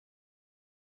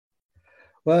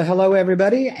Well, hello,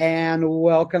 everybody, and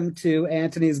welcome to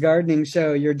Anthony's Gardening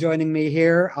Show. You're joining me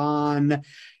here on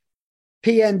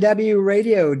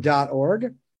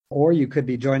pnwradio.org, or you could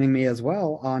be joining me as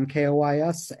well on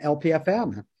KOIS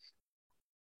LPFM.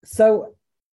 So,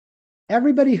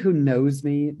 everybody who knows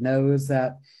me knows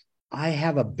that I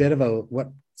have a bit of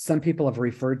what some people have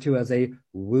referred to as a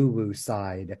woo-woo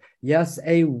side. Yes,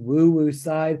 a woo-woo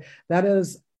side. That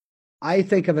is, I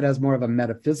think of it as more of a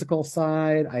metaphysical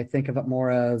side. I think of it more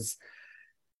as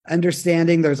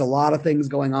understanding there's a lot of things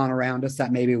going on around us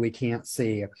that maybe we can't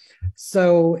see.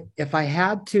 So if I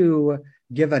had to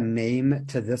give a name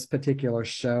to this particular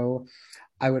show,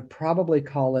 I would probably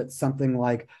call it something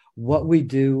like What We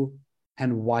Do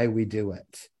and Why We Do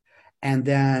It. And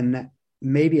then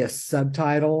maybe a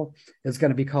subtitle is going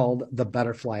to be called The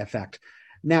Butterfly Effect.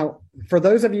 Now, for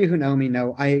those of you who know me,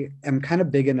 know I am kind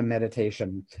of big into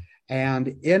meditation.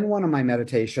 And in one of my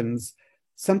meditations,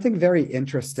 something very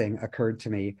interesting occurred to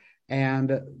me.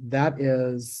 And that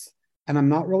is, and I'm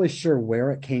not really sure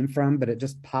where it came from, but it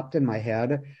just popped in my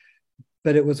head.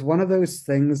 But it was one of those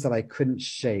things that I couldn't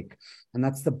shake. And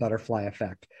that's the butterfly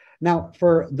effect. Now,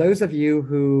 for those of you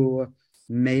who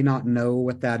may not know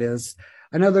what that is,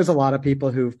 I know there's a lot of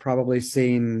people who've probably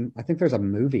seen, I think there's a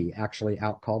movie actually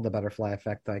out called The Butterfly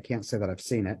Effect. I can't say that I've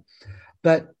seen it.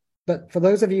 But for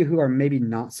those of you who are maybe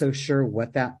not so sure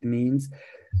what that means,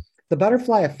 the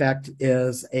butterfly effect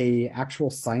is a actual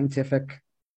scientific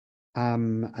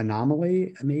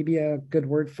anomaly, maybe a good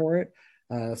word for it.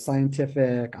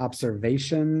 Scientific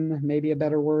observation, maybe a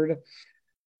better word.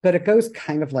 But it goes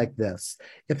kind of like this.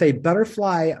 If a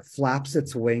butterfly flaps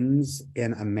its wings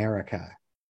in America,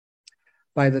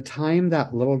 by the time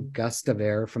that little gust of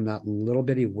air from that little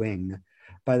bitty wing,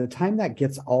 by the time that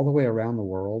gets all the way around the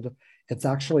world, it's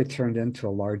actually turned into a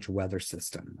large weather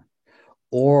system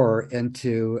or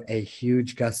into a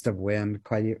huge gust of wind,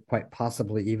 quite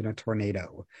possibly even a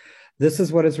tornado. This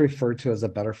is what is referred to as a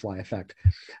butterfly effect.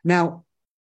 Now,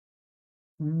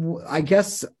 I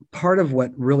guess part of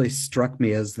what really struck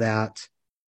me is that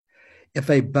if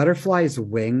a butterfly's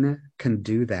wing can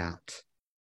do that,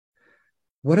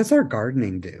 what does our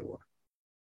gardening do?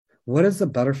 What is the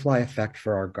butterfly effect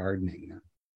for our gardening?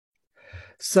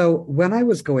 So when I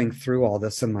was going through all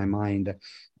this in my mind,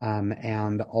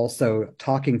 and also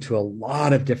talking to a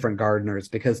lot of different gardeners,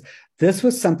 because this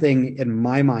was something in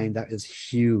my mind that is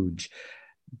huge,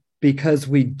 because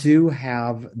we do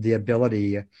have the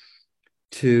ability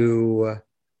to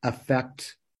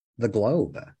affect the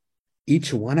globe.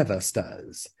 Each one of us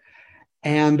does.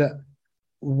 And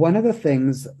one of the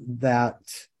things that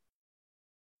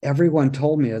everyone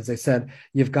told me is they said,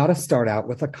 you've got to start out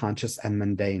with a conscious and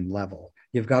mundane level.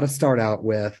 You've got to start out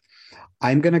with,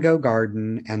 I'm going to go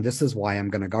garden, and this is why I'm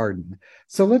going to garden.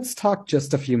 So let's talk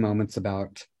just a few moments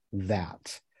about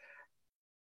that.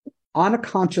 On a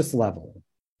conscious level,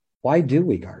 why do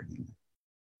we garden?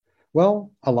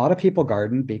 Well, a lot of people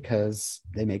garden because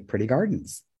they make pretty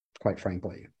gardens, quite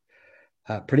frankly.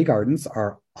 Pretty gardens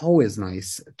are always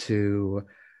nice to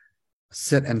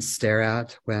sit and stare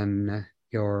at when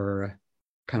you're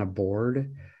kind of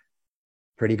bored.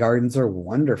 Pretty gardens are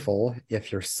wonderful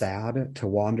if you're sad to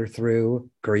wander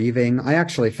through, grieving. I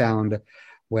actually found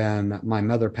when my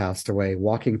mother passed away,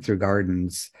 walking through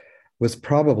gardens was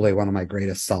probably one of my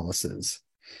greatest solaces.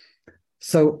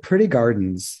 So pretty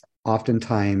gardens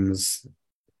oftentimes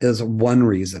is one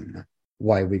reason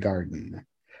why we garden.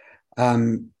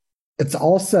 It's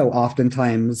also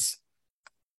oftentimes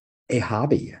a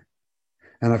hobby.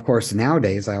 And of course,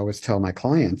 nowadays, I always tell my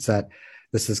clients that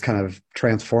this has kind of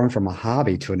transformed from a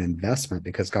hobby to an investment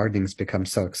because gardening has become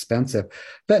so expensive.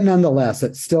 But nonetheless,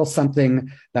 it's still something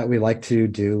that we like to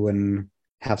do and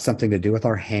have something to do with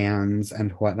our hands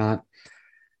and whatnot,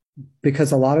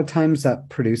 because a lot of times that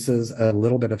produces a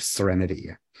little bit of serenity,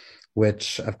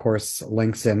 which of course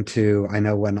links into, I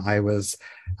know when I was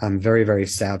very, very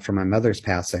sad for my mother's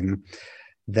passing,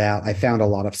 that I found a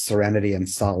lot of serenity and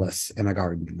solace in a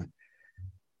garden.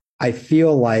 I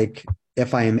feel like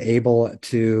if I am able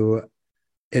to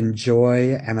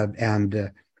enjoy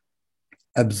and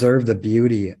observe the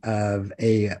beauty of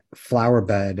a flower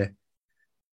bud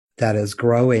that is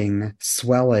growing,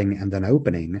 swelling, and then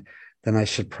opening, then I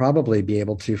should probably be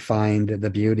able to find the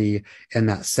beauty in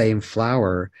that same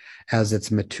flower as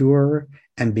it's mature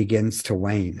and begins to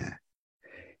wane.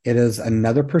 It is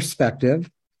another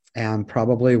perspective, and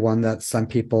probably one that some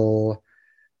people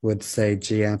would say,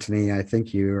 gee, Anthony, I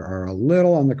think you are a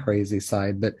little on the crazy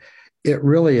side, but it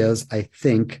really is, I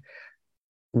think,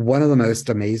 one of the most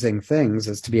amazing things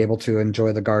is to be able to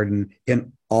enjoy the garden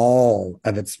in all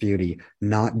of its beauty,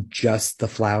 not just the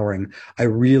flowering. I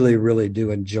really, really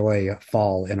do enjoy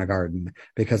fall in a garden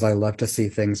because I love to see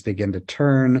things begin to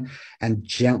turn and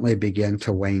gently begin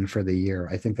to wane for the year.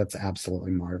 I think that's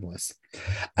absolutely marvelous.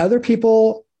 Other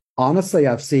people, honestly,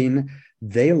 I've seen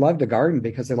they love to garden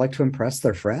because they like to impress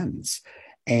their friends.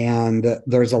 And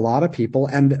there's a lot of people.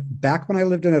 And back when I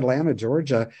lived in Atlanta,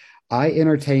 Georgia, I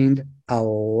entertained a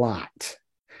lot.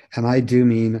 And I do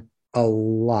mean a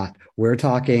lot. We're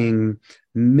talking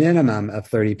minimum of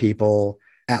 30 people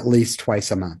at least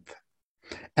twice a month.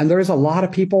 And there's a lot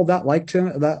of people that like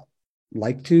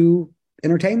to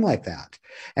entertain like that.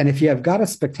 And if you have got a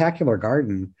spectacular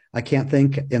garden, I can't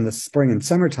think in the spring and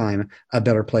summertime a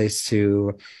better place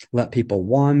to let people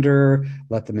wander,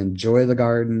 let them enjoy the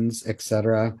gardens,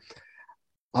 etc.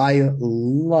 I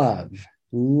loved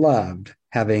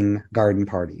having garden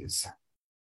parties.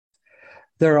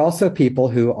 There are also people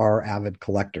who are avid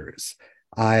collectors.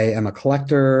 I am a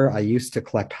collector. I used to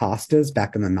collect hostas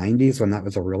back in the 90s when that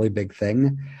was a really big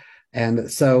thing.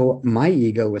 And so my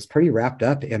ego was pretty wrapped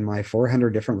up in my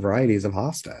 400 different varieties of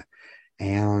hosta.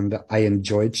 And I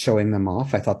enjoyed showing them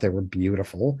off. I thought they were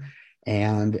beautiful.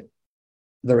 And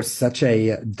there was such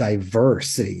a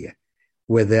diversity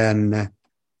within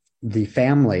the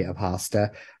family of hosta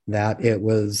that it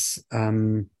was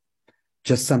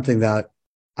just something that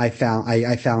I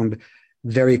found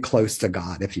very close to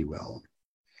God, if you will.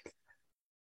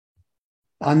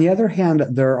 On the other hand,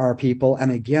 there are people,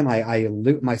 and again, I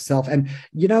loop myself, and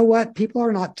you know what? People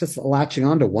are not just latching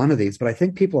onto one of these, but I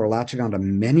think people are latching onto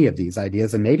many of these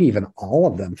ideas, and maybe even all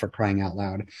of them, for crying out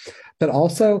loud, but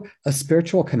also a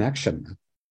spiritual connection.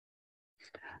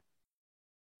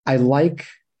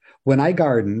 When I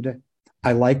gardened,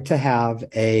 I like to have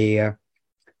a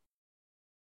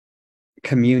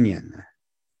communion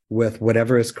with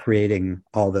whatever is creating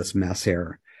all this mess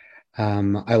here.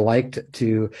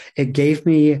 It gave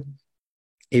me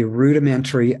a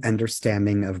rudimentary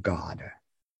understanding of God.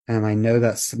 And I know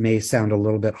that may sound a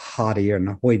little bit haughty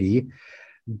and hoity,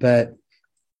 but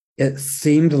it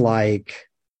seemed like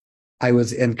I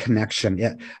was in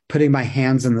connection. Putting my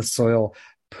hands in the soil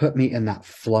put me in that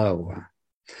flow.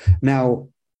 Now,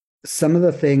 some of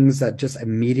the things that just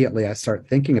immediately I start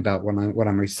thinking about when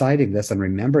I'm reciting this and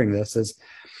remembering this is,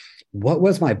 what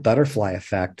was my butterfly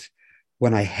effect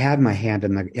when I had my hand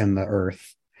in the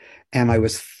earth and I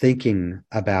was thinking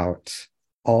about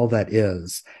all that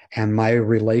is and my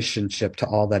relationship to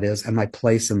all that is and my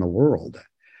place in the world?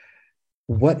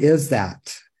 What is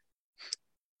that?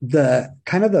 The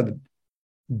kind of the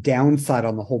downside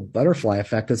on the whole butterfly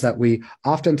effect is that we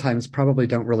oftentimes probably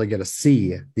don't really get to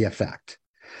see the effect.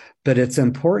 But it's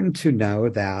important to know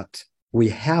that we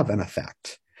have an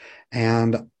effect.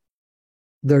 And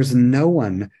there's no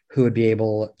one who would be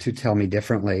able to tell me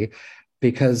differently,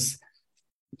 because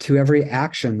to every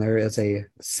action, there is a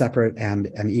separate and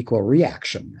an equal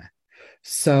reaction.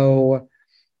 So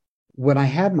when I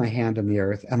had my hand in the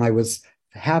earth and I was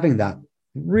having that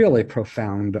really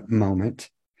profound moment,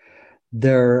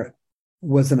 there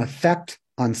was an effect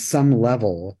on some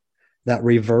level that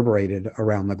reverberated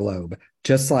around the globe.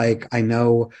 Just like I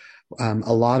know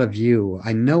a lot of you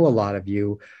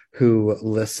who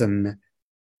listen,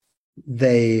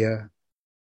 you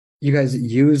guys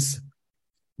use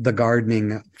the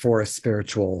gardening for a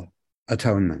spiritual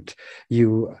atonement.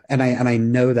 I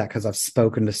know that because I've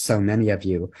spoken to so many of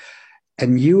you,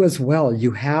 and you as well.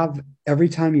 You have, every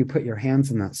time you put your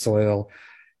hands in that soil,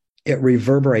 it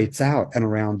reverberates out and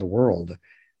around the world.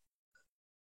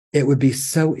 It would be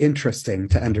so interesting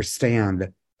to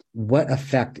understand what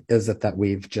effect is it that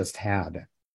we've just had.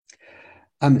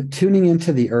 Tuning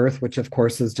into the earth, which of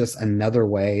course is just another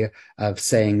way of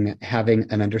saying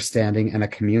having an understanding and a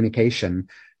communication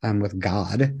with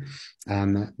God.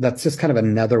 That's just kind of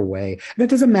another way. And it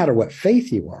doesn't matter what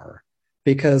faith you are,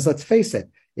 because let's face it,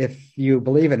 if you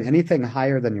believe in anything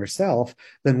higher than yourself,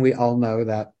 then we all know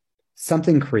that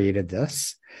something created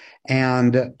this.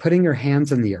 And putting your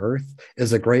hands in the earth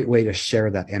is a great way to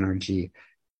share that energy.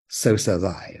 So says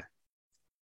I.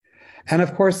 And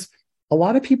of course, a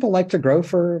lot of people like to grow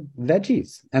for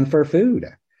veggies and for food.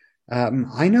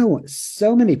 I know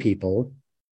so many people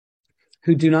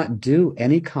who do not do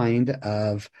any kind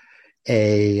of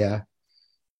a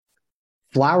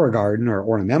flower garden or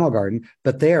ornamental garden,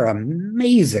 but they are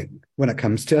amazing when it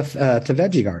comes to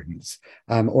veggie gardens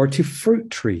or to fruit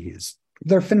trees.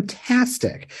 They're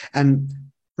fantastic. And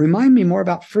remind me more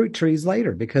about fruit trees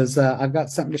later, because I've got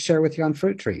something to share with you on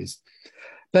fruit trees.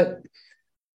 But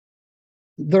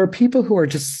there are people who are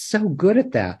just so good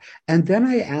at that. And then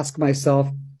I ask myself,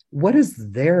 what is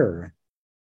their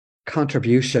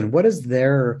contribution? What is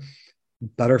their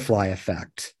butterfly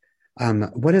effect?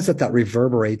 What is it that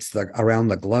reverberates around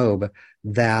the globe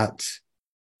that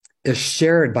is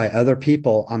shared by other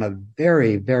people on a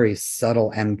very, very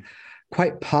subtle and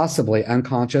quite possibly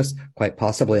unconscious, quite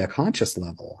possibly a conscious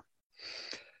level?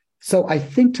 So I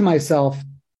think to myself,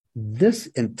 this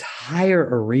entire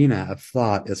arena of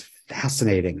thought is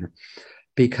fascinating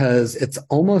because it's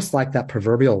almost like that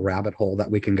proverbial rabbit hole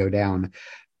that we can go down.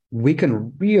 We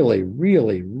can really,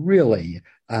 really, really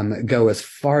go as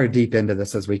far deep into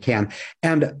this as we can.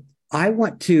 And I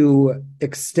want to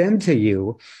extend to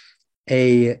you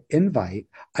a invite.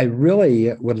 I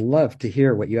really would love to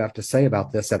hear what you have to say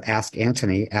about this at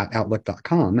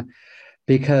askanthony@outlook.com,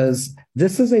 because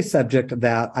this is a subject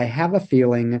that I have a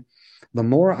feeling the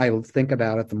more I think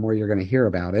about it, the more you're going to hear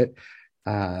about it,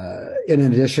 in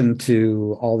addition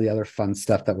to all the other fun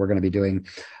stuff that we're going to be doing.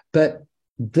 But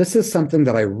this is something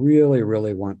that I really,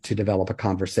 really want to develop a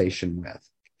conversation with.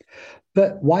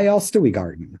 But why else do we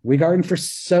garden? We garden for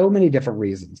so many different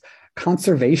reasons.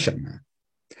 Conservation.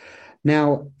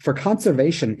 Now, for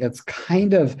conservation,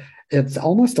 it's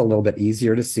almost a little bit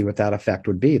easier to see what that effect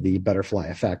would be, the butterfly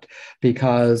effect,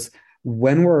 because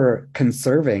when we're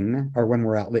conserving, or when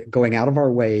we're going out of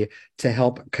our way to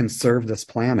help conserve this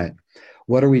planet,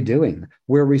 what are we doing?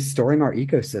 We're restoring our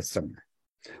ecosystem.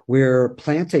 We're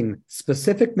planting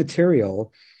specific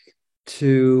material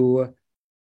to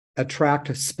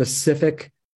attract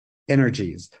specific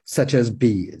energies, such as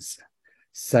bees,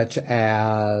 such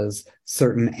as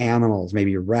certain animals,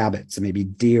 maybe rabbits, maybe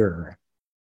deer.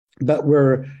 But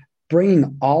we're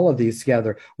bringing all of these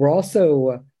together. We're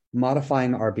also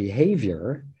modifying our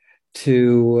behavior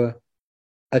to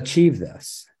achieve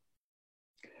this.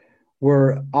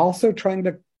 We're also trying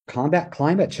to combat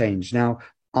climate change. Now,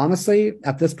 honestly,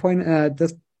 at this point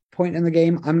in the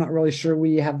game, I'm not really sure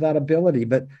we have that ability,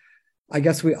 but I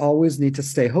guess we always need to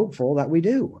stay hopeful that we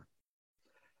do.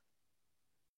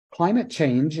 Climate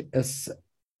change is,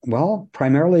 well,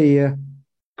 primarily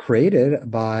created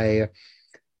by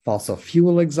fossil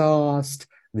fuel exhaust,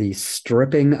 the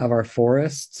stripping of our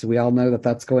forests. We all know that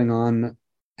that's going on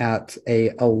at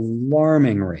an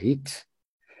alarming rate.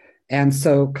 And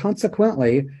so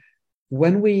consequently,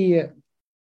 when we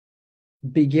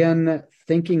begin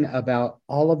thinking about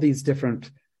all of these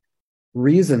different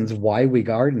reasons why we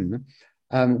garden,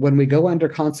 when we go under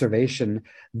conservation,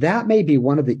 that may be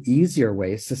one of the easier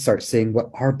ways to start seeing what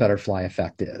our butterfly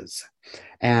effect is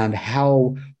and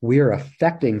how we're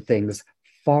affecting things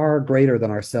far greater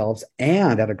than ourselves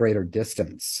and at a greater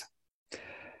distance.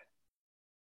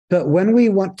 But when we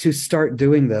want to start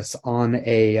doing this on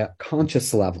a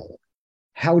conscious level,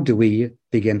 how do we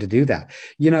begin to do that?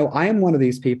 You know, I am one of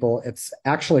these people. It's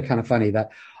actually kind of funny that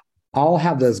I'll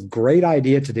have this great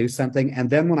idea to do something, and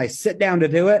then when I sit down to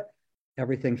do it,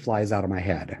 everything flies out of my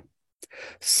head.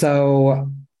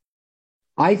 So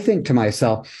I think to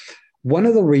myself, one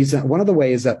of the ways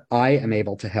that I am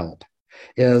able to help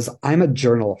is I'm a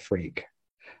journal freak.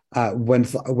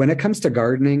 When it comes to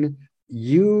gardening,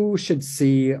 you should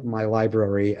see my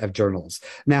library of journals.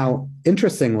 Now,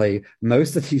 interestingly,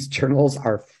 most of these journals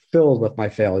are filled with my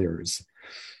failures.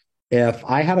 If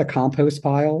I had a compost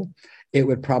pile, it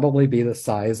would probably be the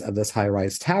size of this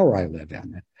high-rise tower I live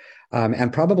in.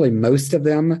 And probably most of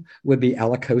them would be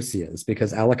Alocosias,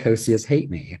 because Alocosias hate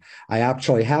me. I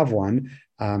actually have one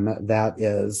that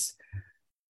is,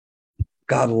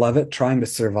 God love it, trying to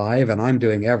survive, and I'm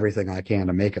doing everything I can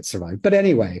to make it survive. But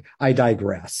anyway, I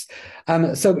digress.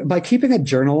 So by keeping a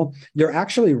journal, you're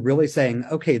actually really saying,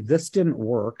 okay, this didn't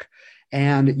work.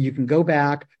 And you can go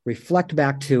back, reflect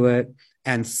back to it,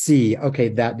 and see, okay,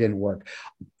 that didn't work.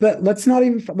 But let's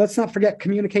not forget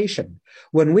communication.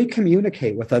 When we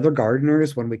communicate with other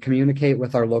gardeners, when we communicate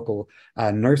with our local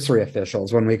nursery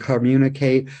officials, when we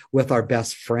communicate with our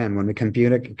best friend, when we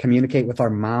communicate with our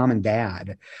mom and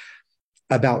dad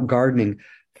about gardening,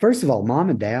 first of all, mom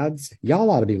and dads,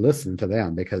 y'all ought to be listening to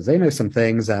them, because they know some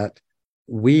things that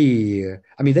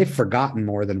they've forgotten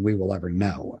more than we will ever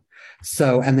know.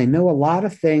 So, and they know a lot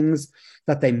of things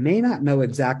that they may not know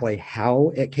exactly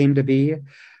how it came to be,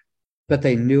 but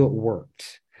they knew it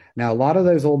worked. Now, a lot of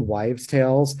those old wives'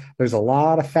 tales, there's a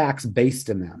lot of facts based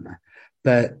in them,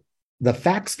 but the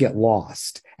facts get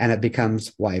lost and it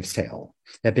becomes wives' tale.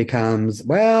 It becomes,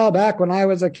 well, back when I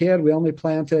was a kid, we only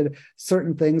planted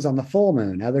certain things on the full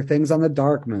moon, other things on the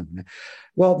dark moon.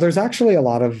 Well, there's actually a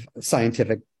lot of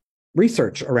scientific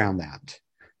research around that,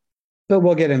 but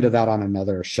we'll get into that on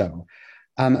another show.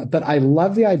 But I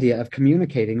love the idea of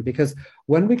communicating, because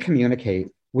when we communicate,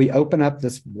 we open up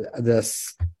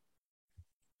this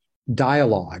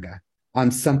dialogue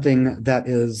on something that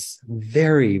is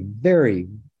very, very,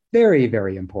 very,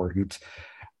 very important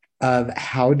of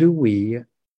how do we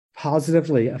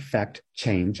positively affect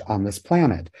change on this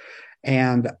planet.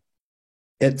 And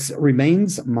it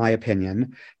remains my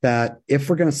opinion that if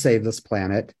we're going to save this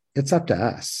planet, it's up to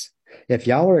us. If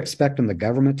y'all are expecting the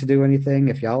government to do anything,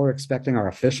 if y'all are expecting our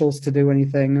officials to do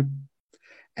anything,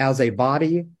 as a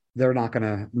body, they're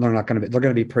going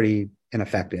to be pretty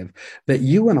ineffective. But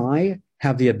you and I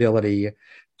have the ability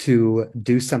to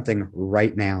do something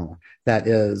right now that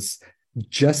is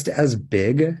just as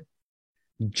big,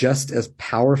 just as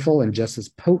powerful, and just as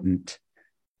potent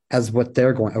as what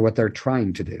they're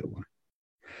trying to do.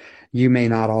 You may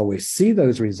not always see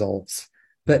those results,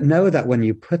 but know that when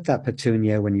you put that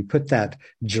petunia, when you put that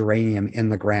geranium in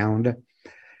the ground,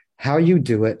 how you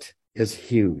do it is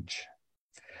huge.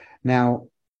 Now,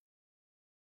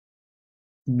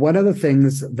 one of the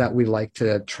things that we like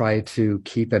to try to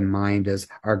keep in mind is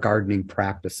our gardening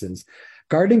practices.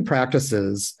 Gardening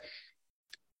practices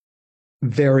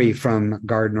vary from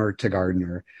gardener to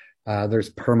gardener.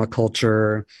 There's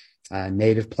permaculture,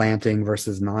 native planting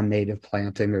versus non-native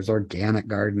planting. There's organic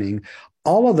gardening.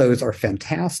 All of those are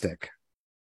fantastic,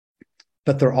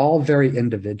 but they're all very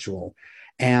individual.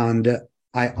 And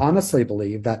I honestly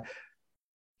believe that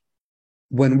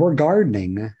when we're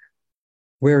gardening,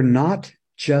 we're not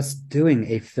just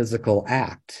doing a physical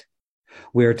act.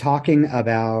 We're talking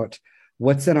about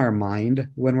what's in our mind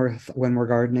when we're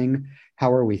gardening.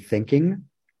 How are we thinking?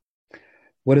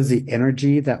 What is the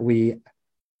energy that we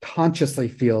consciously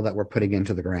feel that we're putting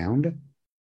into the ground?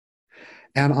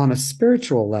 And on a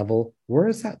spiritual level, where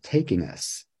is that taking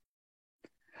us?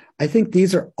 I think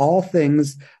these are all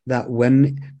things that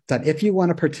if you want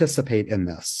to participate in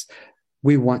this,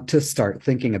 we want to start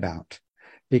thinking about,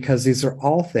 because these are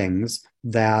all things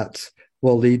that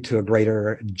will lead to a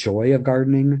greater joy of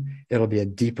gardening. It'll be a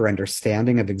deeper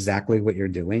understanding of exactly what you're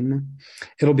doing.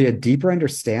 It'll be a deeper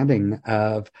understanding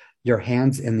of your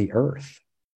hands in the earth.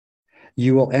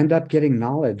 You will end up getting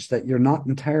knowledge that you're not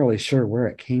entirely sure where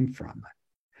it came from.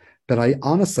 But I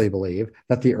honestly believe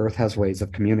that the earth has ways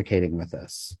of communicating with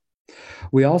us.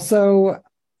 We also,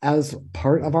 as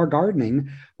part of our gardening,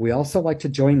 we also like to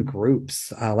join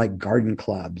groups like garden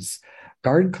clubs.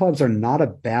 Garden clubs are not a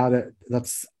bad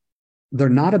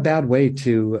way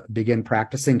to begin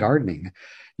practicing gardening.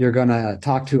 You're going to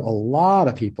talk to a lot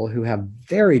of people who have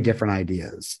very different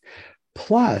ideas.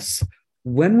 Plus,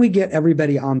 when we get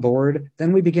everybody on board,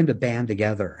 then we begin to band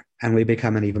together and we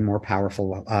become an even more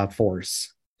powerful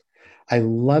force. I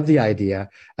love the idea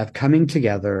of coming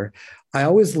together. I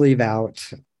always leave out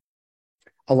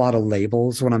a lot of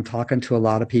labels when I'm talking to a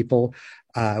lot of people.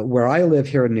 Where I live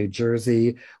here in New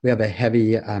Jersey, we have a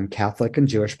heavy Catholic and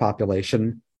Jewish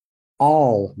population,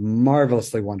 all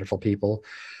marvelously wonderful people.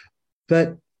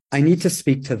 But I need to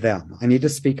speak to them. I need to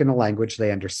speak in a language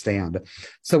they understand.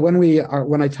 So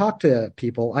when I talk to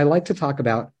people, I like to talk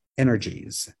about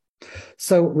energies.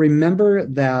 So remember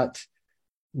that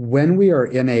when we are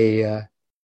in a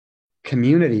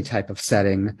community type of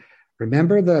setting,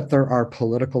 remember that there are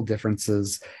political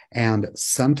differences, and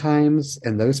sometimes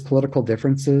in those political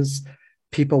differences,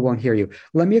 people won't hear you.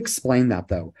 Let me explain that,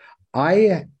 though.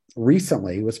 I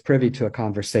recently was privy to a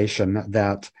conversation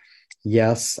that,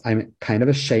 yes, I'm kind of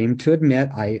ashamed to admit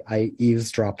I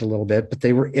eavesdropped a little bit, but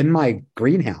they were in my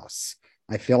greenhouse.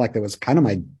 I feel like that was kind of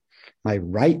my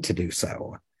right to do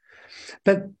so.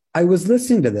 But I was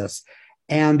listening to this,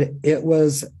 and it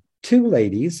was two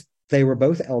ladies. They were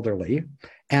both elderly,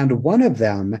 and one of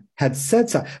them had said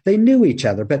something. They knew each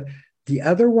other, but the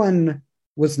other one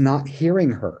was not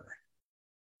hearing her.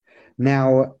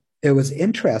 Now, it was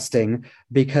interesting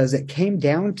because it came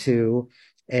down to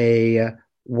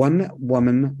one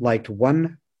woman liked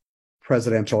one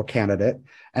presidential candidate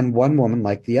and one woman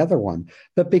liked the other one.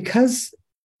 But because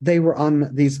they were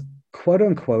on these quote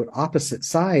unquote opposite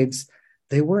sides,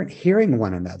 they weren't hearing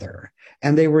one another.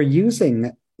 And they were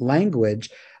using language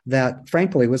that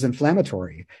frankly was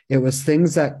inflammatory. It was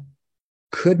things that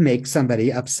could make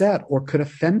somebody upset or could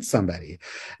offend somebody.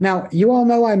 Now, you all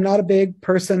know I'm not a big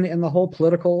person in the whole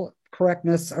political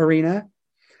correctness arena,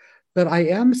 but I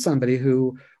am somebody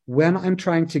who, when I'm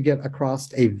trying to get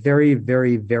across a very,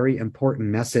 very, very important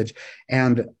message,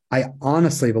 and I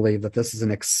honestly believe that this is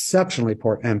an exceptionally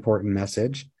important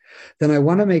message, then I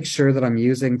want to make sure that I'm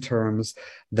using terms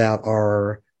that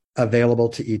are available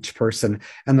to each person.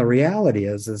 And the reality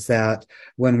is that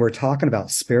when we're talking about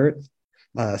spiritual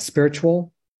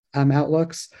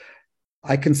outlooks,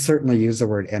 I can certainly use the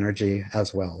word energy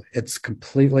as well. It's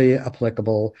completely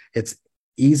applicable. It's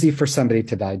easy for somebody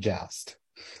to digest.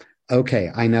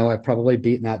 Okay, I know I've probably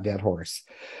beaten that dead horse.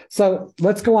 So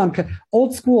let's go on.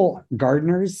 Old school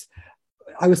gardeners.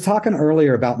 I was talking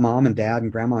earlier about mom and dad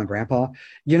and grandma and grandpa.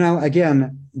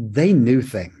 Again, they knew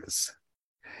things.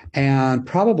 And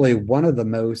probably one of the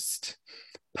most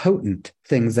potent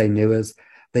things they knew is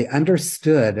they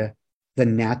understood the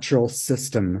natural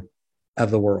system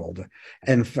of the world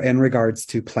and in regards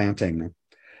to planting.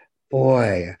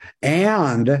 Boy,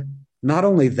 and not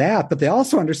only that, but they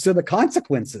also understood the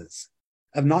consequences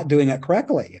of not doing it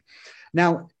correctly.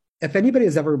 Now, if anybody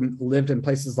has ever lived in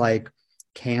places like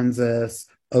Kansas,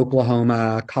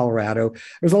 Oklahoma, Colorado,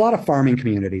 there's a lot of farming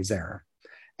communities there.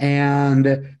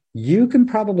 And you can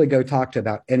probably go talk to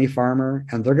about any farmer,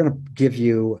 and they're going to give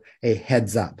you a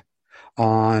heads up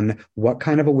on what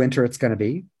kind of a winter it's going to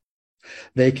be.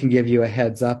 They can give you a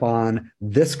heads up on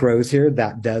this grows here,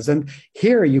 that doesn't.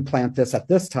 Here you plant this at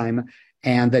this time,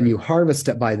 and then you harvest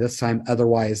it by this time.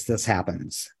 Otherwise, this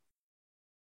happens.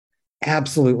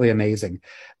 Absolutely amazing.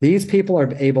 These people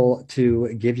are able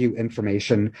to give you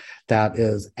information that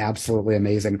is absolutely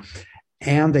amazing.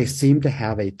 And they seem to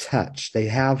have a touch. They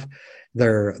have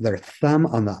their thumb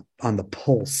on the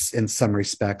pulse in some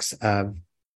respects of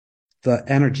the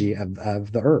energy of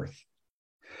the earth.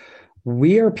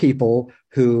 We are people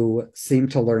who seem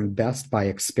to learn best by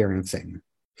experiencing.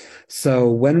 So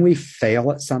when we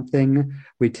fail at something,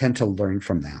 we tend to learn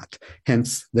from that,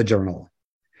 hence the journal.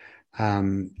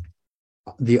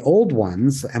 The old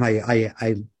ones, and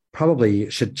I probably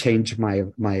should change my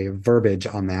verbiage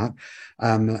on that.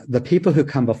 The people who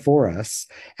come before us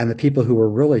and the people who were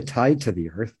really tied to the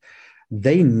earth,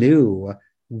 they knew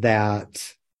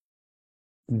that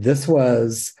this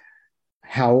was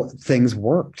how things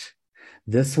worked.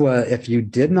 This was, if you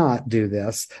did not do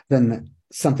this, then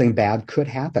something bad could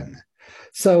happen.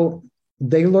 So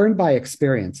they learn by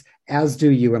experience, as do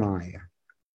you and I.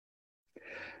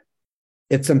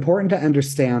 It's important to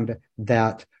understand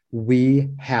that we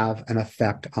have an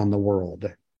effect on the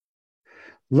world.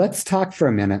 Let's talk for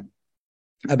a minute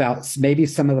about maybe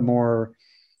some of the more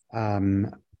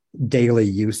daily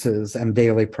uses and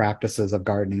daily practices of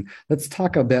gardening. Let's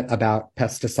talk a bit about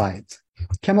pesticides,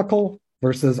 chemical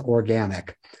versus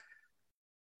organic.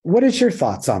 What is your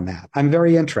thoughts on that? I'm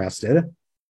very interested.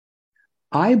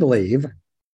 I believe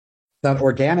that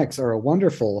organics are a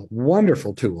wonderful,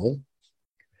 wonderful tool.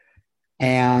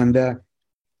 And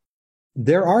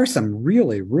there are some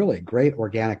really, really great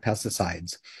organic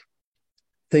pesticides.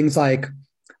 Things like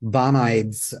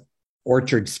Bonide's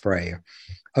orchard spray.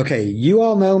 Okay, you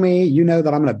all know me. You know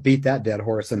that I'm going to beat that dead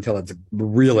horse until it's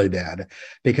really dead,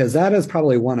 because that is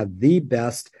probably one of the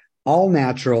best all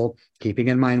natural, keeping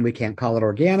in mind we can't call it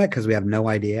organic because we have no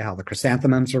idea how the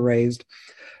chrysanthemums are raised,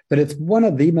 but it's one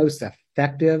of the most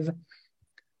effective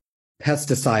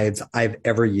pesticides I've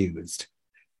ever used,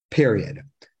 period.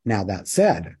 Now, that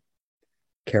said,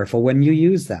 careful when you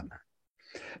use them,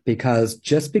 because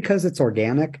just because it's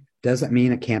organic doesn't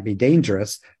mean it can't be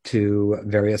dangerous to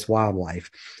various wildlife.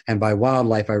 And by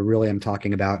wildlife, I really am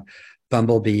talking about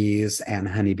bumblebees and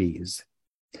honeybees.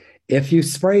 If you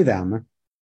spray them,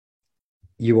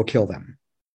 you will kill them.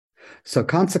 So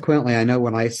consequently, I know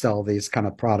when I sell these kind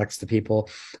of products to people,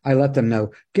 I let them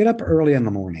know, get up early in the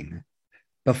morning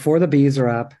before the bees are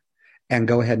up and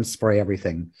go ahead and spray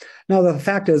everything. Now, the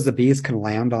fact is the bees can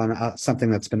land on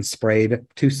something that's been sprayed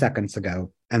 2 seconds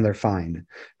ago and they're fine.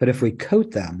 But if we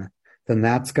coat them, then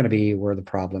that's going to be where the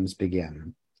problems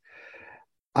begin.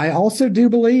 I also do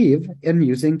believe in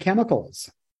using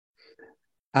chemicals.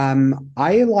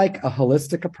 I like a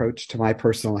holistic approach to my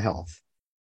personal health.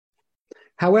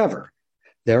 However,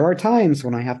 there are times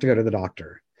when I have to go to the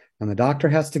doctor, and the doctor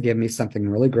has to give me something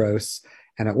really gross,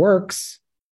 and it works,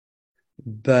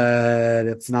 but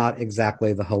it's not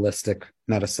exactly the holistic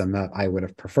medicine that I would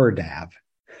have preferred to have.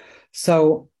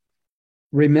 So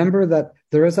remember that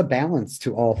there is a balance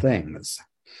to all things.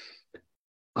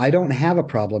 I don't have a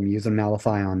problem using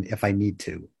malathion if I need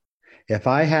to. If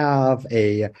I have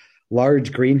a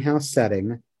large greenhouse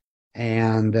setting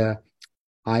and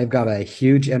I've got a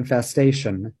huge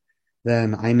infestation,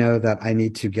 then I know that I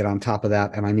need to get on top of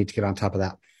that, and I need to get on top of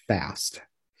that fast.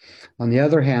 On the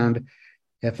other hand,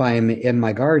 if I'm in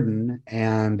my garden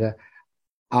and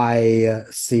I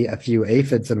see a few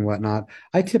aphids and whatnot,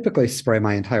 I typically spray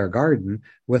my entire garden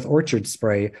with orchard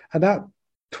spray about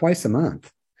twice a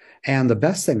month. And the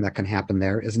best thing that can happen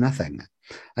there is nothing.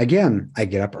 Again, I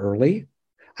get up early.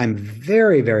 I'm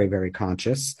very, very, very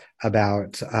conscious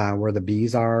about where the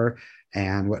bees are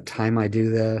and what time I do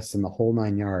this and the whole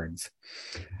 9 yards.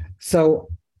 So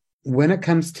when it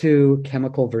comes to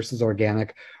chemical versus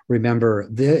organic, remember,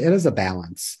 it is a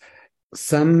balance.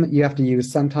 Some you have to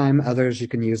use sometime, others you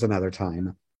can use another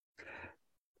time.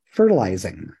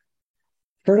 Fertilizing.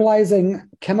 Fertilizing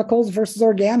chemicals versus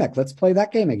organic. Let's play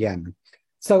that game again.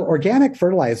 So organic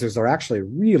fertilizers are actually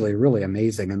really, really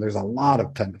amazing. And there's a lot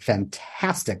of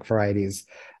fantastic varieties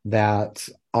that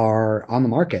are on the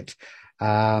market.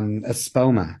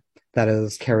 Espoma, that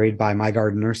is carried by My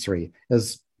Garden Nursery,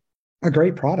 is a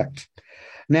great product.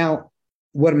 Now,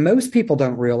 what most people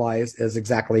don't realize is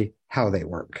exactly how they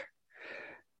work.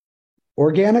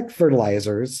 Organic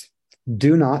fertilizers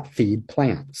do not feed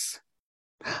plants.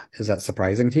 Is that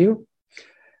surprising to you?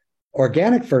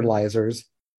 Organic fertilizers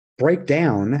break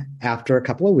down after a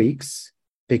couple of weeks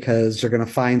because you're going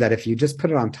to find that if you just put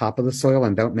it on top of the soil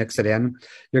and don't mix it in,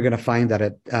 you're going to find that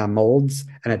it molds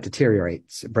and it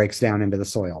deteriorates. It breaks down into the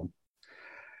soil.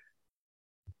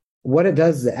 What it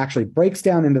does is it actually breaks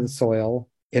down into the soil,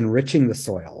 enriching the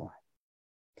soil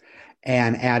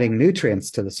and adding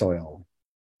nutrients to the soil.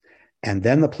 And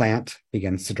then the plant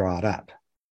begins to draw it up.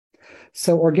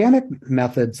 So organic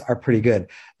methods are pretty good.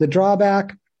 The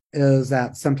drawback is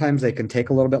that sometimes they can take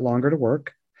a little bit longer to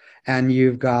work, and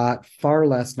you've got far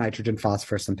less nitrogen,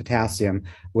 phosphorus, and potassium,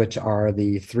 which are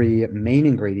the three main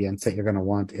ingredients that you're going to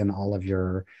want in all of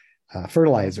your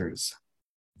fertilizers.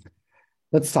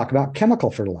 Let's talk about chemical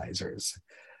fertilizers.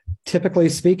 Typically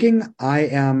speaking, I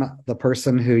am the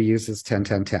person who uses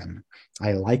 10-10-10.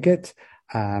 I like it.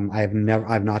 I've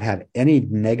not had any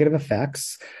negative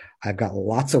effects. I've got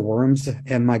lots of worms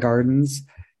in my gardens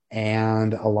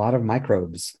and a lot of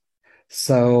microbes.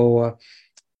 So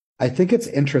I think it's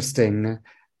interesting.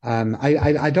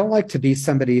 I don't like to be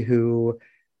somebody who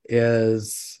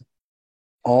is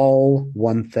all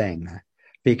one thing,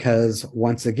 because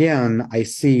once again, I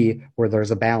see where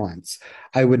there's a balance.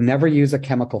 I would never use a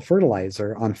chemical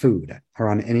fertilizer on food or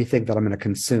on anything that I'm going to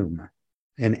consume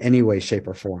in any way, shape,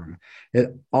 or form.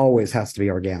 It always has to be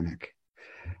organic.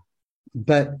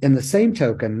 But in the same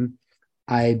token,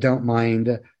 I don't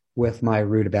mind with my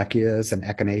rudbeckias and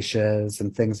echinaceas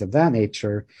and things of that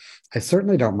nature. I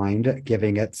certainly don't mind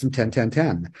giving it some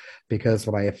 10-10-10, because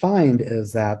what I find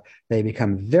is that they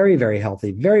become very, very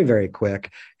healthy, very, very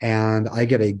quick, and I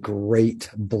get a great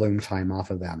bloom time off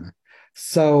of them.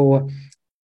 So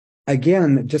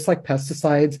again, just like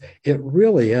pesticides, it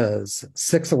really is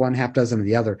 6 of one, half dozen of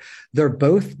the other. They're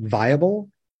both viable.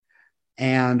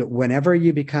 And whenever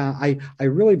you become, I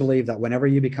really believe that whenever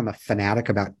you become a fanatic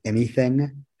about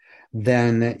anything,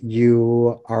 then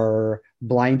you are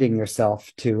blinding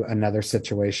yourself to another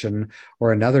situation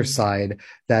or another side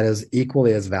that is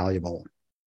equally as valuable.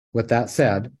 With that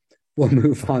said, we'll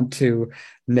move on to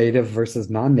native versus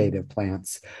non-native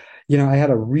plants. You know, I had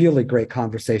a really great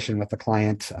conversation with a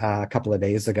client a couple of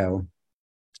days ago.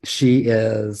 She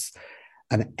is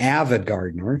an avid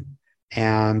gardener,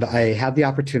 and I had the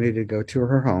opportunity to go to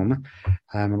her home.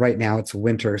 Right now it's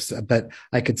winter, but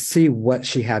I could see what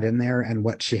she had in there and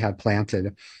what she had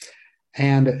planted.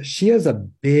 And she is a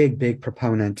big, big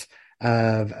proponent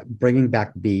of bringing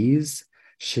back bees.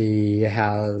 She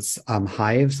has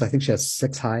hives. I think she has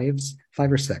 6 hives,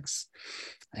 5 or 6.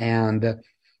 And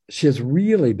she is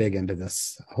really big into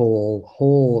this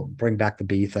whole bring back the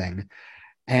bee thing.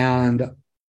 And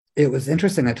it was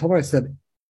interesting. I told her, I said,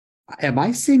 am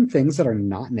I seeing things that are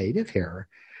not native here?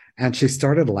 And she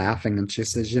started laughing, and she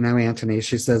says, you know, Anthony,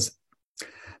 she says,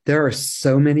 there are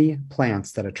so many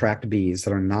plants that attract bees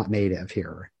that are not native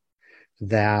here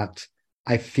that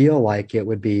I feel like it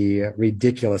would be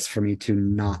ridiculous for me to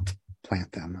not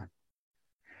plant them.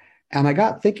 And I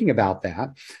got thinking about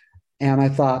that, and I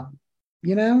thought,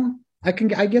 you know, I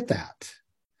get that.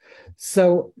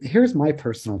 So here's my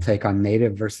personal take on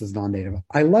native versus non-native.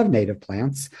 I love native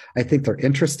plants. I think they're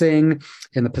interesting.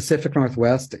 In the Pacific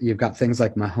Northwest, you've got things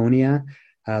like Mahonia.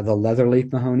 The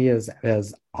leatherleaf Mahonia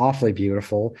is awfully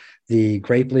beautiful. The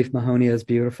grape leaf Mahonia is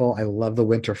beautiful. I love the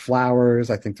winter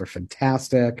flowers. I think they're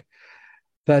fantastic.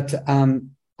 But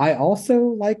I also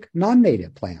like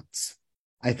non-native plants.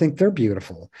 I think they're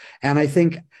beautiful. And I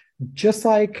think just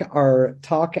like our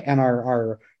talk and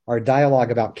our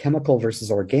dialogue about chemical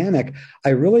versus organic, I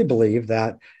really believe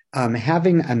that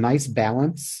having a nice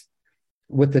balance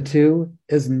with the two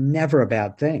is never a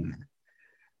bad thing.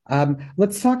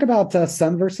 Let's talk about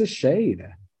sun versus shade.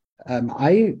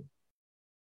 If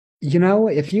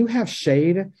you have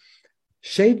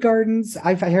shade gardens,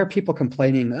 I hear people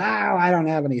complaining, oh, I don't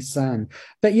have any sun.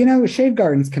 But, shade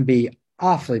gardens can be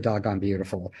awfully doggone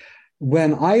beautiful.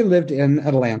 When I lived in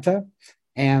Atlanta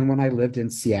and when I lived in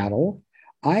Seattle,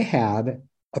 I had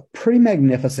a pretty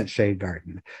magnificent shade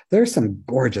garden. There's some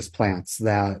gorgeous plants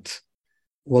that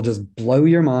will just blow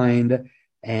your mind,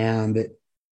 and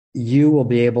you will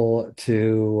be able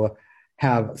to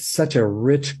have such a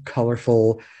rich,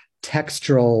 colorful,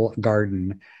 textural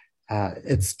garden.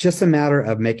 It's just a matter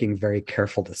of making very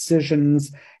careful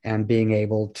decisions and being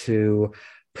able to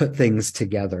put things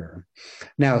together.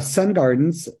 Now, sun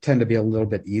gardens tend to be a little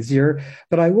bit easier,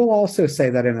 but I will also say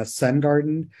that in a sun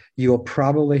garden, you'll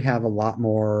probably have a lot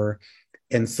more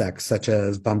insects such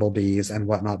as bumblebees and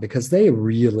whatnot because they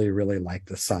really, really like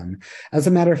the sun. As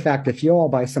a matter of fact, if you all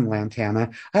buy some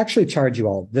lantana, I actually charge you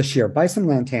all this year, buy some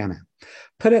lantana,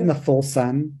 put it in the full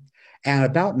sun, and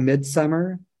about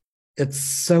midsummer, it's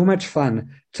so much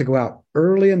fun to go out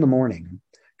early in the morning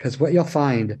because what you'll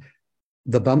find,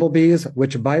 the bumblebees,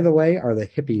 which by the way are the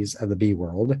hippies of the bee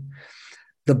world,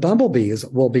 the bumblebees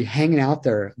will be hanging out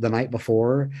there the night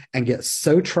before and get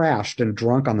so trashed and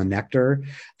drunk on the nectar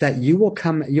that you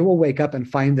will wake up and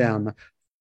find them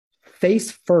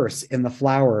face first in the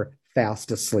flower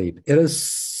fast asleep. It is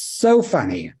so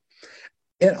funny.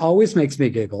 It always makes me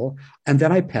giggle. And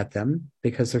then I pet them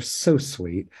because they're so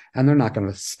sweet and they're not going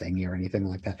to sting you or anything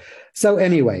like that. So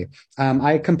anyway,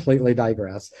 I completely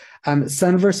digress.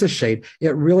 Sun versus shade,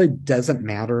 it really doesn't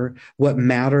matter. What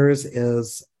matters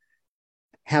is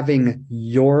having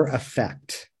your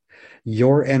effect,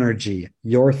 your energy,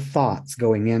 your thoughts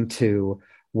going into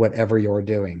whatever you're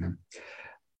doing.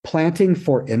 Planting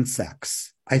for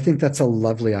insects, I think that's a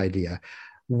lovely idea.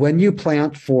 When you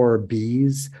plant for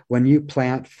bees, when you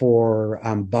plant for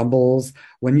bumbles,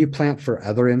 when you plant for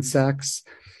other insects,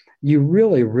 you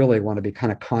really, really want to be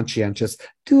kind of conscientious.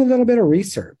 Do a little bit of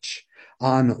research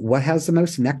on what has the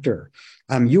most nectar.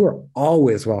 You are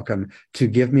always welcome to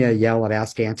give me a yell at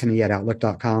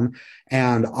askantony@outlook.com,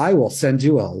 and I will send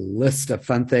you a list of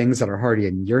fun things that are hardy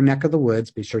in your neck of the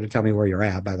woods. Be sure to tell me where you're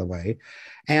at, by the way,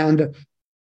 and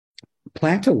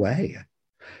plant away.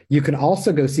 You can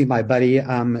also go see my buddy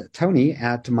Tony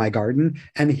at my garden,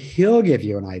 and he'll give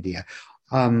you an idea.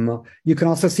 You can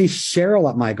also see Cheryl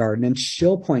at my garden, and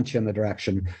she'll point you in the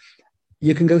direction.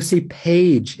 You can go see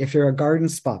Paige if you're a garden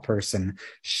spot person.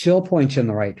 She'll point you in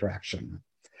the right direction.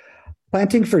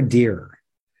 Planting for deer.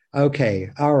 Okay,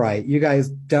 all right. You guys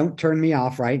don't turn me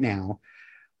off right now.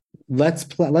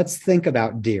 Let's think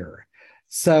about deer.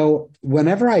 So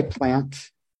whenever I plant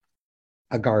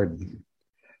a garden,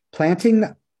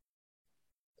 planting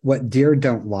what deer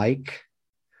don't like,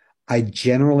 I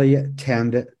generally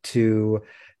tend to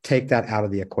take that out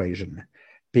of the equation.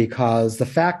 Because the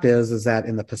fact is that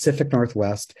in the Pacific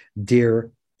Northwest,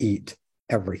 deer eat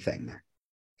everything.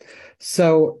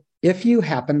 So if you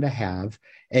happen to have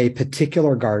a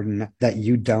particular garden that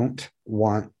you don't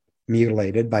want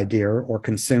mutilated by deer or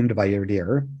consumed by your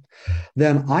deer,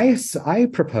 then I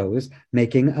propose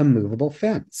making a movable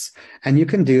fence. And you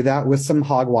can do that with some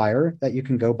hog wire that you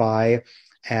can go buy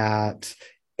at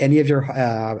any of your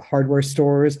hardware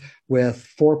stores with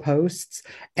 4 posts,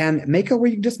 and make it where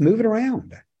you can just move it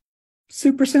around.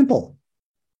 Super simple.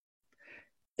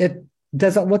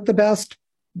 Does it look the best?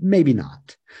 Maybe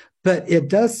not. But it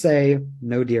does say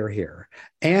no deer here.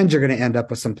 And you're going to end up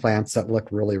with some plants that look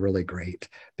really, really great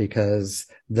because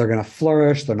they're going to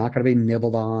flourish. They're not going to be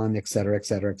nibbled on, et cetera, et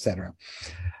cetera, et cetera.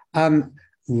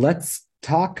 Let's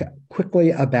talk quickly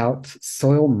about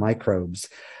soil microbes.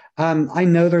 I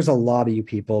know there's a lot of you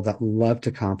people that love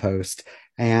to compost,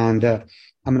 and I'm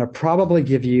going to probably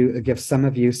give some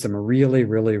of you some really,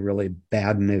 really, really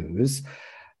bad news.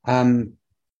 When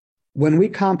we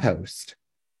compost,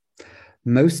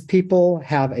 most people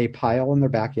have a pile in their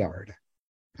backyard,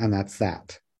 and that's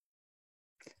that.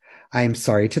 I am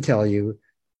sorry to tell you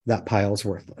that pile is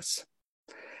worthless.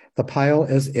 The pile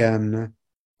is in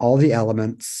all the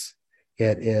elements.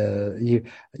 It is,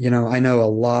 I know a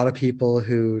lot of people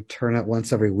who turn it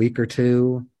once every week or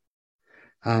two.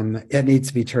 It needs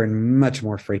to be turned much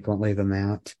more frequently than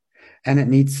that. And it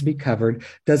needs to be covered.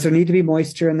 Does there need to be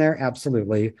moisture in there?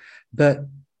 Absolutely. But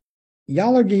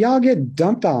y'all get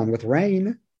dumped on with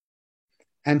rain.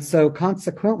 And so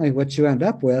consequently, what you end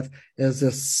up with is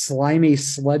this slimy,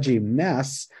 sludgy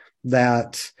mess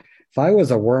that if I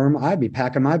was a worm, I'd be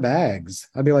packing my bags.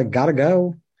 I'd be like, gotta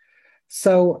go.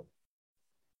 So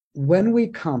when we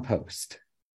compost,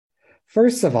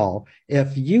 first of all,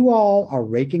 if you all are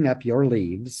raking up your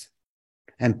leaves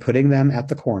and putting them at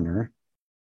the corner,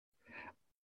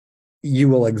 you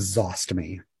will exhaust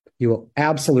me. You will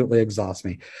absolutely exhaust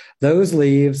me. Those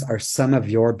leaves are some of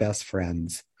your best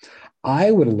friends.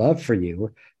 I would love for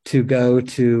you to go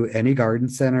to any garden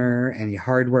center, any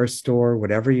hardware store,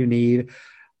 whatever you need,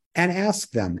 and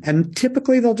ask them. And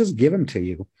typically they'll just give them to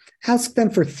you. Ask them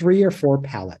for 3 or 4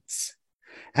 pallets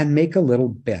and make a little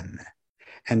bin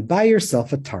and buy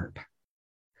yourself a tarp.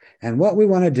 And what we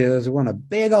want to do is we want a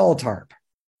big old tarp.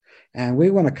 And we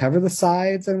want to cover the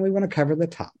sides and we want to cover the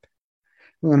top.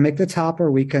 We want to make the top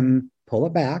where we can pull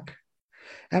it back.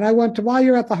 And I want to, while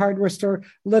you're at the hardware store,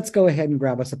 let's go ahead and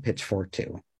grab us a pitchfork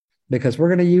too, because we're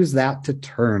going to use that to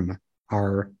turn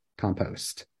our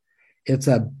compost. It's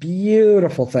a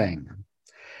beautiful thing.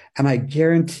 And I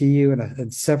guarantee you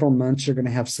in several months, you're going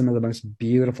to have some of the most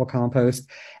beautiful compost.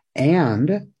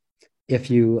 And if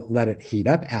you let it heat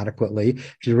up adequately,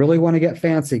 if you really want to get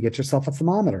fancy, get yourself a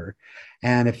thermometer.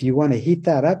 And if you want to heat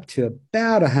that up to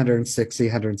about 160,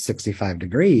 165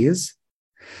 degrees,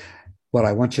 what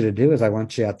I want you to do is I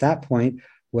want you at that point,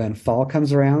 when fall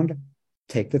comes around,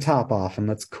 take the top off and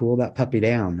let's cool that puppy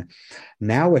down.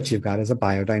 Now what you've got is a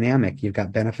biodynamic. You've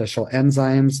got beneficial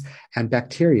enzymes and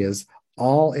bacterias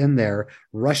all in there,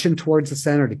 rushing towards the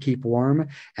center to keep warm.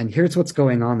 And here's what's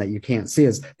going on that you can't see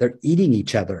is they're eating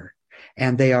each other.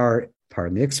 And they are,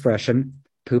 pardon the expression,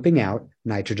 pooping out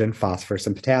nitrogen, phosphorus,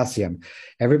 and potassium.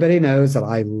 Everybody knows that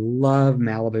I love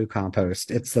Malibu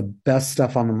compost. It's the best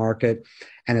stuff on the market,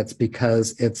 and it's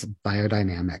because it's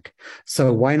biodynamic.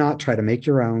 So why not try to make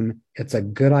your own? It's a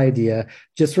good idea.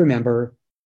 Just remember,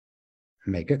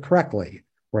 make it correctly.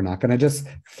 We're not going to just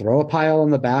throw a pile in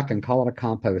the back and call it a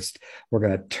compost. We're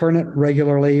going to turn it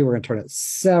regularly. We're going to turn it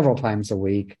several times a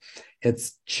week.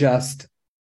 It's just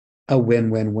a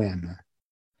win-win-win.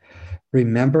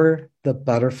 Remember the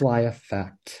butterfly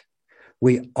effect.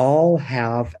 We all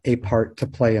have a part to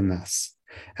play in this.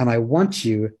 And I want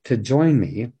you to join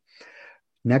me.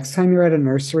 Next time you're at a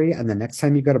nursery and the next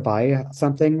time you go to buy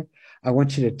something, I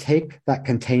want you to take that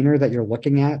container that you're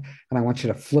looking at and I want you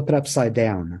to flip it upside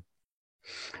down.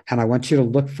 And I want you to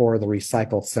look for the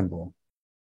recycle symbol.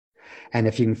 And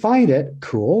if you can find it,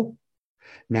 cool.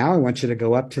 Now I want you to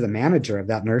go up to the manager of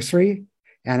that nursery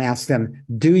and ask them,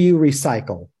 do you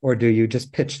recycle or do you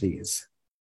just pitch these?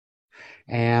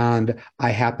 And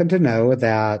I happen to know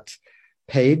that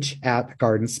Paige at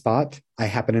Garden Spot, I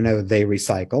happen to know they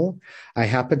recycle. I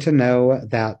happen to know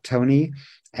that Tony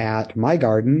at My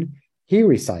Garden, he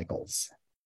recycles.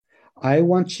 I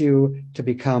want you to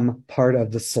become part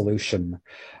of the solution.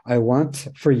 I want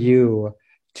for you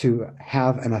to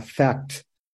have an effect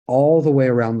all the way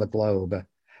around the globe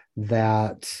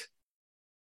that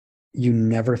you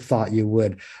never thought you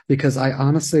would. Because I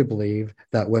honestly believe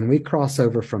that when we cross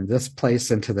over from this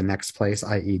place into the next place,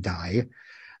 i.e. die,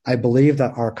 I believe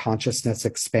that our consciousness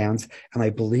expands, and I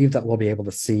believe that we'll be able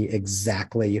to see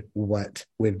exactly what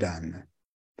we've done.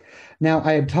 Now,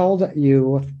 I had told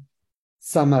you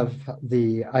some of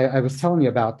the, I was telling you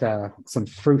about some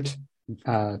fruit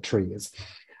trees.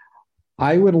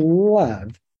 I would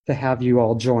love to have you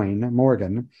all join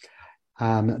Morgan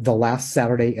the last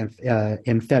Saturday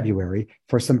in February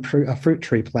for some fruit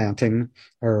tree planting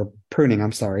or pruning,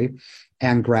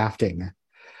 and grafting.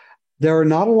 There are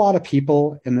not a lot of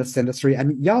people in this industry,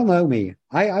 and y'all know me.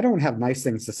 I don't have nice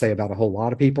things to say about a whole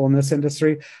lot of people in this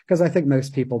industry because I think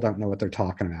most people don't know what they're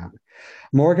talking about.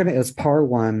 Morgan is par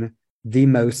one, the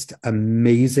most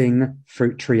amazing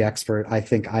fruit tree expert I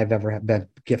think I've ever been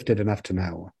gifted enough to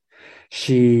know.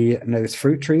 She knows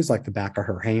fruit trees like the back of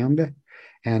her hand,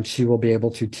 and she will be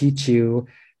able to teach you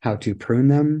how to prune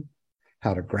them,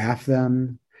 how to graft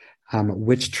them,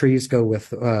 which trees go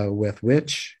with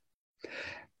which.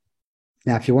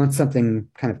 Now, if you want something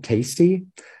kind of tasty,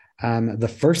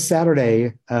 the first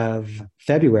Saturday of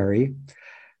February,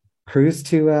 cruise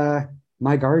to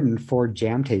My Garden for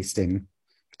jam tasting.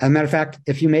 As a matter of fact,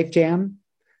 if you make jam,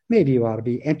 maybe you ought to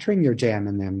be entering your jam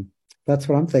in them. That's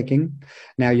what I'm thinking.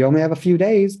 Now, you only have a few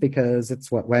days because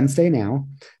it's Wednesday now.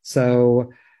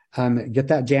 So get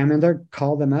that jam in there,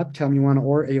 call them up, tell them you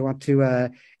want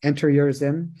to enter yours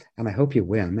in, and I hope you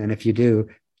win. And if you do,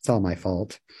 it's all my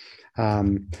fault.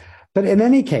 But in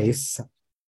any case,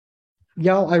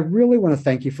 y'all, I really want to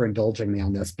thank you for indulging me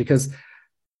on this, because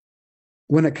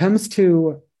when it comes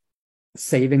to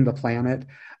saving the planet,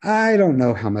 I don't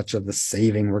know how much of the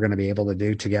saving we're going to be able to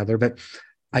do together, but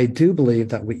I do believe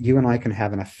that you and I can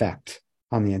have an effect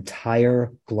on the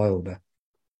entire globe,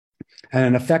 and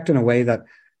an effect in a way that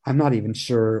I'm not even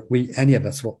sure any of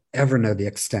us will ever know the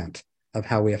extent of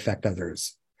how we affect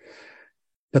others.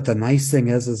 But the nice thing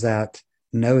is that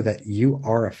know that you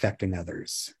are affecting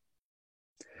others.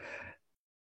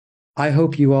 I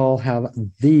hope you all have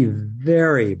the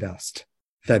very best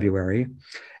February,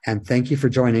 and thank you for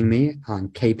joining me on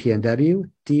KPNW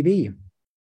DB.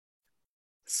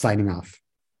 Signing off.